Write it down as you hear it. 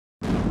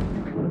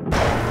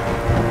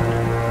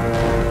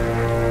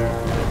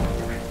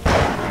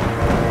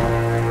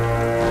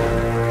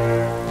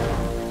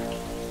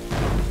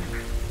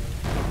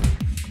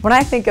When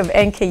I think of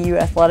NKU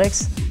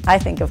athletics, I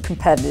think of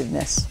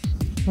competitiveness.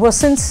 Well,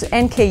 since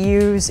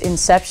NKU's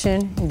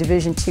inception in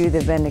Division II,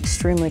 they've been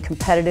extremely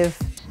competitive,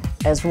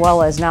 as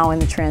well as now in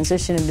the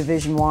transition in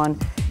Division I,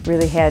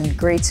 really had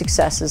great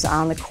successes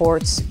on the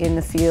courts, in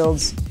the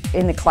fields,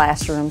 in the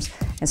classrooms.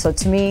 And so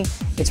to me,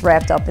 it's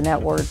wrapped up in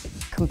that word,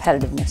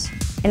 competitiveness.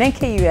 An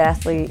NKU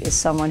athlete is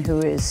someone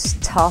who is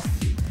tough,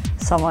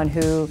 someone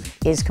who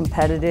is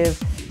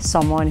competitive,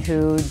 someone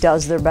who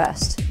does their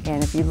best.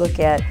 And if you look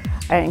at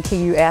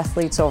NKU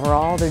athletes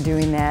overall, they're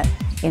doing that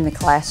in the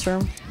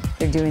classroom,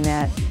 they're doing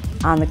that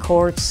on the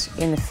courts,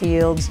 in the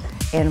fields,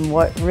 and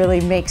what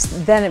really makes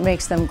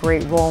them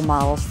great role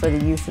models for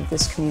the youth of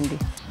this community.